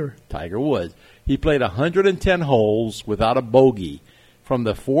 Tiger Woods. He played 110 holes without a bogey from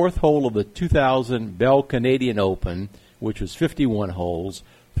the 4th hole of the 2000 Bell Canadian Open, which was 51 holes,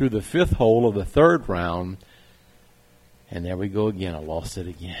 through the 5th hole of the 3rd round. And there we go again. I lost it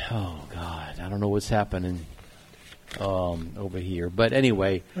again. Oh, God. I don't know what's happening over here. But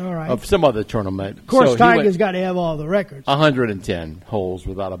anyway, all right. Of some other tournament. Of course, Tiger's got to have all the records. 110 holes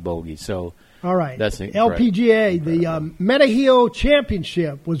without a bogey. So, all right. That's LPGA, the Mediheal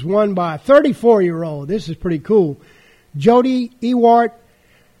Championship was won by a 34-year-old. This is pretty cool. Jody Ewart,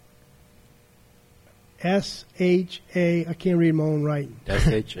 S-H-A, I can't read my own writing.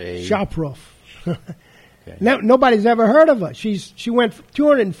 S-H-A. Shoproof. Okay. Nobody's ever heard of her. She went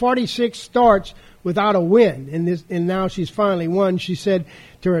 246 starts without a win, and now she's finally won. She said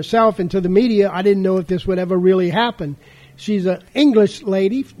to herself and to the media, "I didn't know if this would ever really happen." She's an English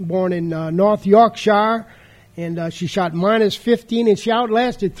lady born in North Yorkshire, and she shot minus 15, and she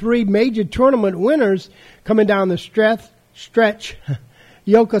outlasted 3 major tournament winners coming down the stretch.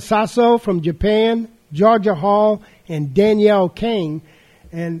 Yoko Sasso from Japan, Georgia Hall, and Danielle Kang,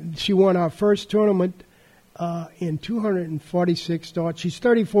 and she won our first tournament in 246 starts. She's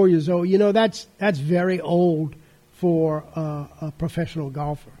 34 years old. You know, that's very old for a professional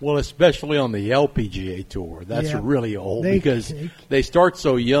golfer. Well, especially on the LPGA Tour. That's really old because they start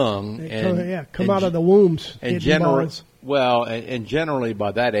so young. Come out of the wombs. And generally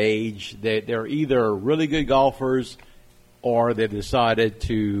by that age, they're either really good golfers or they've decided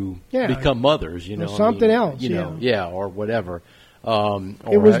to become mothers, you know. Or something else. Or whatever.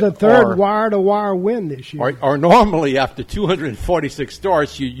 It was the third wire-to-wire win this year. Or normally after 246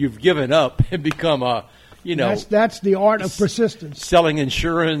 starts, you've given up and become a, that's the art of persistence. Selling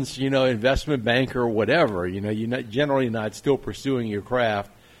insurance, investment banker, whatever. You're not, generally not still pursuing your craft.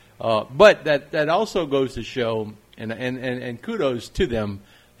 But that also goes to show, and kudos to them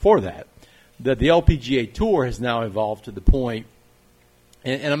for that the LPGA Tour has now evolved to the point,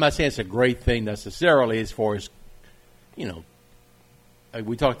 and I'm not saying it's a great thing necessarily as far as,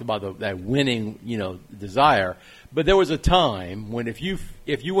 we talked about that winning, desire. But there was a time when if you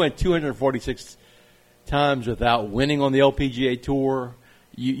went 246 times without winning on the LPGA Tour,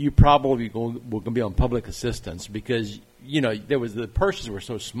 you probably were going to be on public assistance because the purses were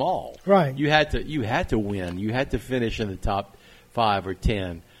so small. Right. You had to win. You had to finish in the top 5 or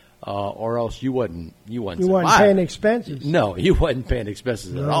 10, or else you wasn't paying expenses. No, you wasn't paying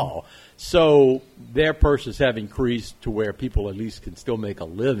expenses at all. So their purses have increased to where people at least can still make a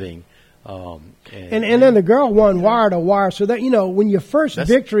living. And then the girl won wire to wire, so that when your first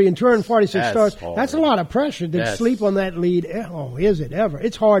victory in 246 starts, that's a lot of pressure to sleep on that lead. Oh, is it ever?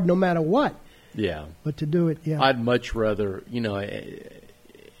 It's hard no matter what. Yeah, but to do it, I'd much rather.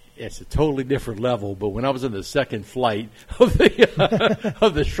 It's a totally different level. But when I was in the second flight of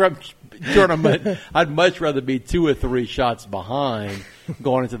the shrimp tournament, I'd much rather be 2 or 3 shots behind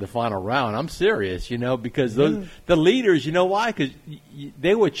going into the final round. I'm serious, because the leaders, why? Because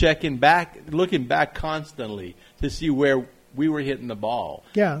they were looking back constantly to see where we were hitting the ball.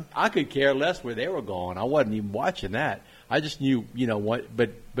 Yeah, I could care less where they were going. I wasn't even watching that. I just knew, what.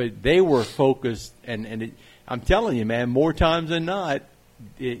 But they were focused, and I'm telling you, man, more times than not,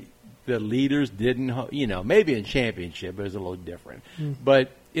 the leaders didn't, maybe in championship it was a little different.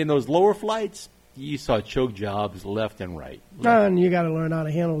 But in those lower flights, you saw choke jobs left and right. And you got to learn how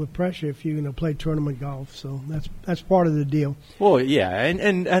to handle the pressure if you're going to play tournament golf. So that's part of the deal. Well, yeah,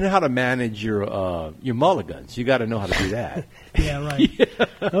 and how to manage your mulligans. You got to know how to do that. Yeah, right.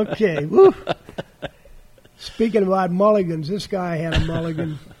 Okay. Woo. Speaking about mulligans, this guy had a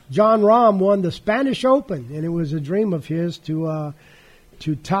mulligan. Jon Rahm won the Spanish Open, and it was a dream of his to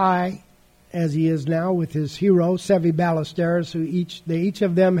tie, as he is now, with his hero, Seve Ballesteros, who each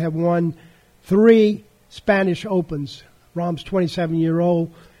of them have won 3 Spanish Opens. Rahm's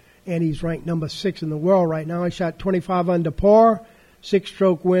 27-year-old, and he's ranked number 6 in the world right now. He shot 25 under par,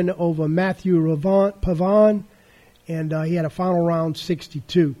 6-stroke win over Matthew Pavon, and he had a final round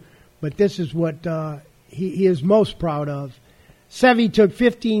 62. But this is what he is most proud of. Seve took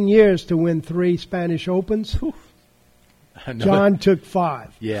 15 years to win 3 Spanish Opens. John took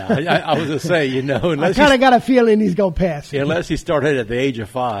 5. Yeah, I was going to say, unless I kind of got a feeling he's going to pass. Unless he started at the age of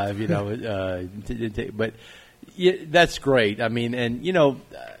 5, but that's great. I mean, and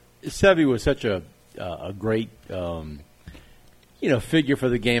Seve was such a great figure for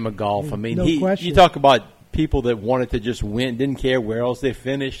the game of golf. I mean, you talk about people that wanted to just win, didn't care where else they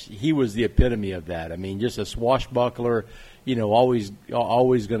finished. He was the epitome of that. I mean, just a swashbuckler. Always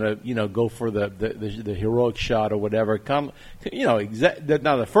going to, go for the heroic shot or whatever. Now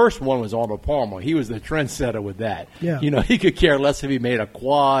the first one was Arnold Palmer. He was the trendsetter with that. Yeah. He could care less if he made a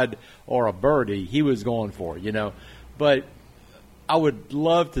quad or a birdie. He was going for it. But I would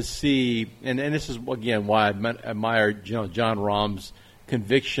love to see, and this is again why I admire Jon Rahm's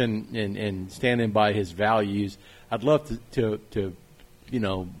conviction and standing by his values. I'd love to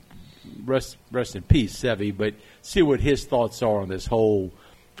rest in peace, Seve, but see what his thoughts are on this whole.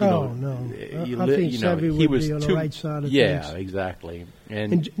 I think Seve would be on the right side of things. Yeah, exactly.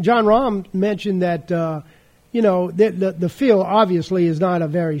 And Jon Rahm mentioned that the field obviously is not a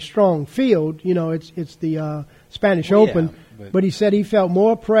very strong field. It's the Spanish Open. But he said he felt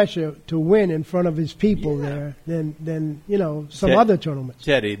more pressure to win in front of his people there than some other tournaments.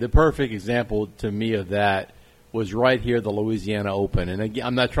 Teddy, the perfect example to me of that was right here, the Louisiana Open. And again,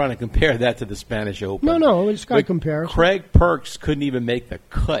 I'm not trying to compare that to the Spanish Open. No, it's got a comparison. Craig Perks couldn't even make the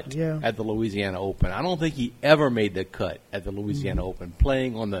cut at the Louisiana Open. I don't think he ever made the cut at the Louisiana Open,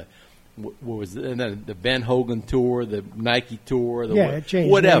 playing on the the Ben Hogan Tour, the Nike Tour, it changed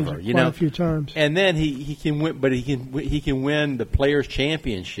whatever, quite a few times. And then he can win, but he can win the Players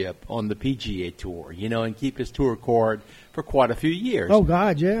Championship on the PGA Tour, and keep his tour card for quite a few years. Oh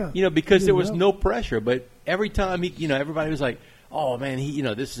God, yeah. Because there was no pressure, but every time everybody was like, "Oh man,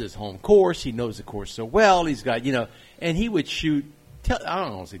 this is his home course. He knows the course so well. He's got, and he would shoot. I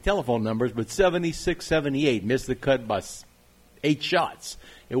don't want to say telephone numbers, but 76, 78, missed the cut by 8 shots.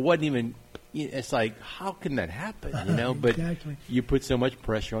 It wasn't even. It's like, how can that happen? But exactly. You put so much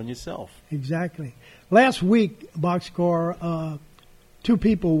pressure on yourself. Exactly. Last week, Boxcar, 2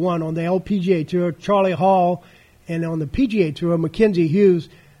 people won on the LPGA Tour, Charlie Hall, and on the PGA Tour, Mackenzie Hughes.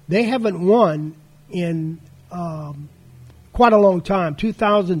 They haven't won in quite a long time.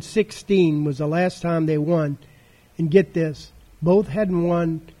 2016 was the last time they won. And get this, both hadn't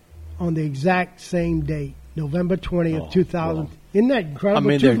won on the exact same date, November 20th, 2000. Well, isn't that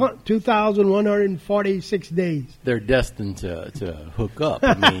incredible? 2,146 days. They're destined to hook up.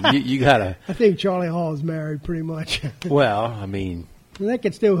 You got to. I think Charlie Hall is married pretty much. Well, they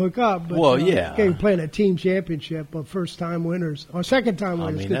can still hook up. But, yeah. They playing a team championship of first-time winners or second-time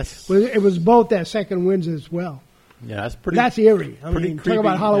winners. It was both their second wins as well. Yeah, that's That's eerie. Talk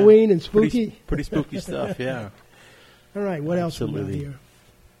about Halloween and spooky. Pretty spooky stuff, yeah. All right, what else we got here?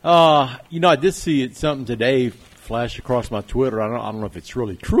 I did see something today flash across my Twitter. I don't know if it's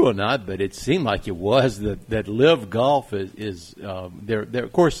really true or not, but it seemed like it was that Live Golf is there.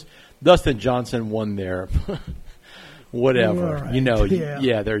 Of course, Dustin Johnson won their whatever,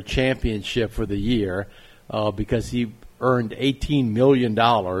 right. Their championship for the year because he earned $18 million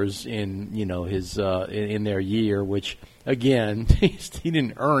in his in their year, which again he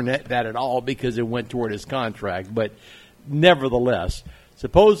didn't earn that at all because it went toward his contract, but nevertheless.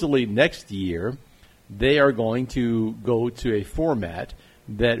 Supposedly next year, they are going to go to a format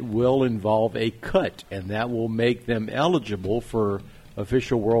that will involve a cut, and that will make them eligible for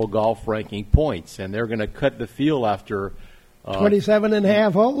official world golf ranking points. And they're going to cut the field after 27 and a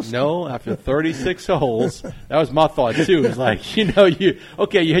half holes? No, after 36 holes. That was my thought, too. It's like, you hit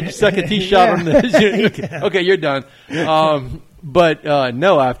your second tee shot on this. Okay, you're done. But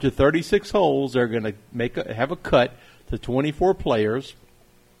after 36 holes, they're going to have a cut to 24 players.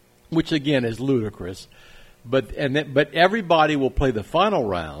 Which again is ludicrous, but everybody will play the final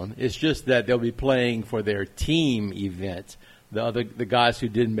round. It's just that they'll be playing for their team event, the guys who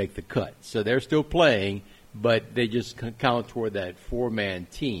didn't make the cut. So they're still playing, but they just count toward that 4-man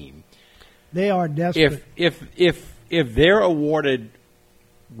team. They are desperate. If they're awarded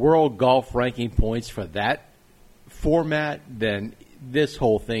world golf ranking points for that format, then this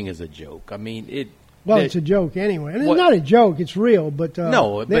whole thing is a joke. It's a joke anyway. And it's not a joke; it's real. But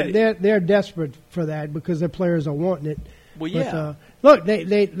they're desperate for that because their players are wanting it. Well, yeah. Look,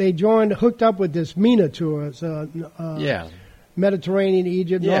 they hooked up with this MENA tour. Mediterranean,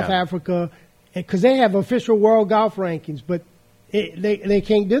 Egypt, North Africa, because they have official world golf rankings. But they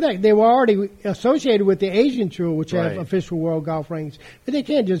can't do that. They were already associated with the Asian tour, which have official world golf rankings. But they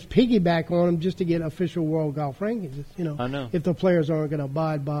can't just piggyback on them just to get official world golf rankings. I know. If the players aren't going to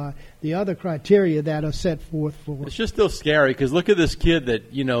abide by the other criteria that are set forth for. It's just still scary because look at this kid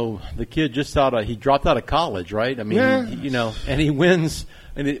that the kid just he dropped out of college, right? And he wins.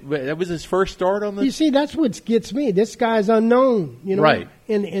 And that was his first start on this. You see, that's what gets me. This guy's unknown, right?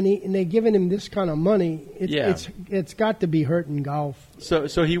 And they're giving him this kind of money. It's got to be hurting golf. So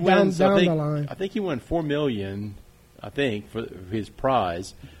he wins down the line. I think he won $4 million. I think for his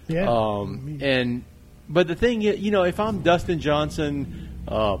prize. Yeah. But the thing is, if I'm Dustin Johnson,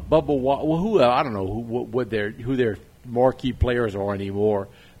 Bubba, I don't know who their marquee players are anymore.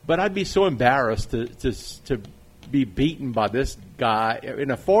 But I'd be so embarrassed to be beaten by this guy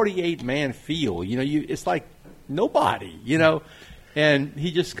in a 48-man field. It's like nobody, and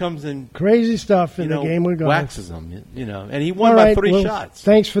he just comes and crazy stuff in the game of golf. Waxes them, and he won by 3 shots.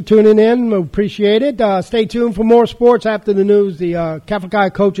 Thanks for tuning in. We appreciate it. Stay tuned for more sports after the news. The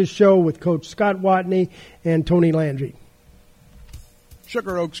Kafka Coaches Show with Coach Scott Watney and Tony Landry.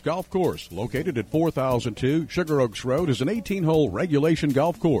 Sugar Oaks Golf Course, located at 4002 Sugar Oaks Road, is an 18-hole regulation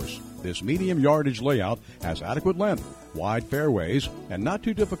golf course. This medium yardage layout has adequate length, wide fairways, and not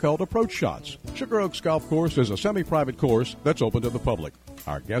too difficult approach shots. Sugar Oaks Golf Course is a semi-private course that's open to the public.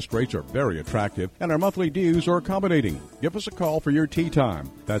 Our guest rates are very attractive, and our monthly dues are accommodating. Give us a call for your tee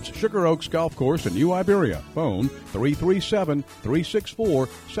time. That's Sugar Oaks Golf Course in New Iberia. Phone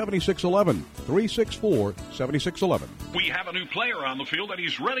 337-364-7611. 364-7611. We have a new player on the field, and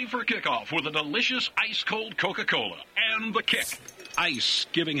he's ready for kickoff with a delicious ice-cold Coca-Cola and the kick. Ice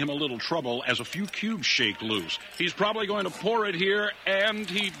giving him a little trouble as a few cubes shake loose. He's probably going to pour it here, and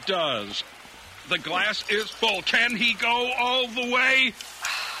he does. The glass is full. Can he go all the way?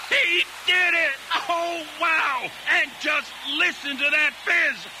 He did it! Oh, wow! And just listen to that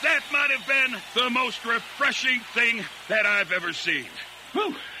fizz! That might have been the most refreshing thing that I've ever seen.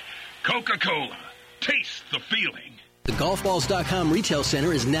 Whew. Coca-Cola. Taste the feeling. The GolfBalls.com retail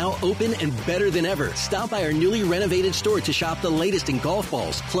center is now open and better than ever. Stop by our newly renovated store to shop the latest in golf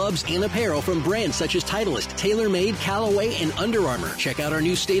balls, clubs, and apparel from brands such as Titleist, TaylorMade, Callaway, and Under Armour. Check out our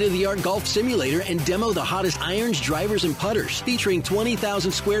new state-of-the-art golf simulator and demo the hottest irons, drivers, and putters. Featuring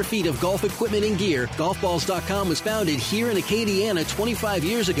 20,000 square feet of golf equipment and gear, GolfBalls.com was founded here in Acadiana 25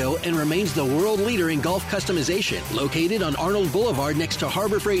 years ago and remains the world leader in golf customization. Located on Arnold Boulevard next to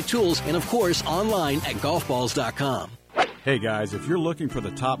Harbor Freight Tools and, of course, online at GolfBalls.com. Hey guys, if you're looking for the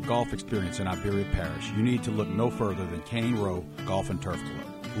top golf experience in Iberia Parish, you need to look no further than KANE Golf and Turf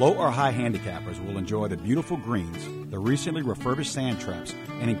Club. Low or high handicappers will enjoy the beautiful greens, the recently refurbished sand traps,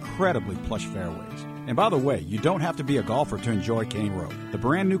 and incredibly plush fairways. And by the way, you don't have to be a golfer to enjoy KANE Row. The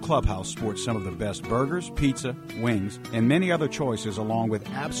brand new clubhouse sports some of the best burgers, pizza, wings, and many other choices, along with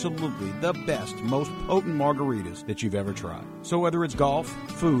absolutely the best, most potent margaritas that you've ever tried. So whether it's golf,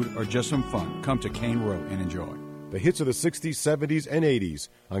 food, or just some fun, come to KANE Row and enjoy. The hits of the 60s, 70s, and 80s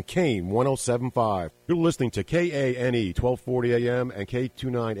on KANE 107.5. You're listening to KANE 1240 AM and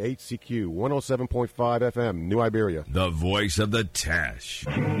K298CQ 107.5 FM, New Iberia. The voice of the Tash.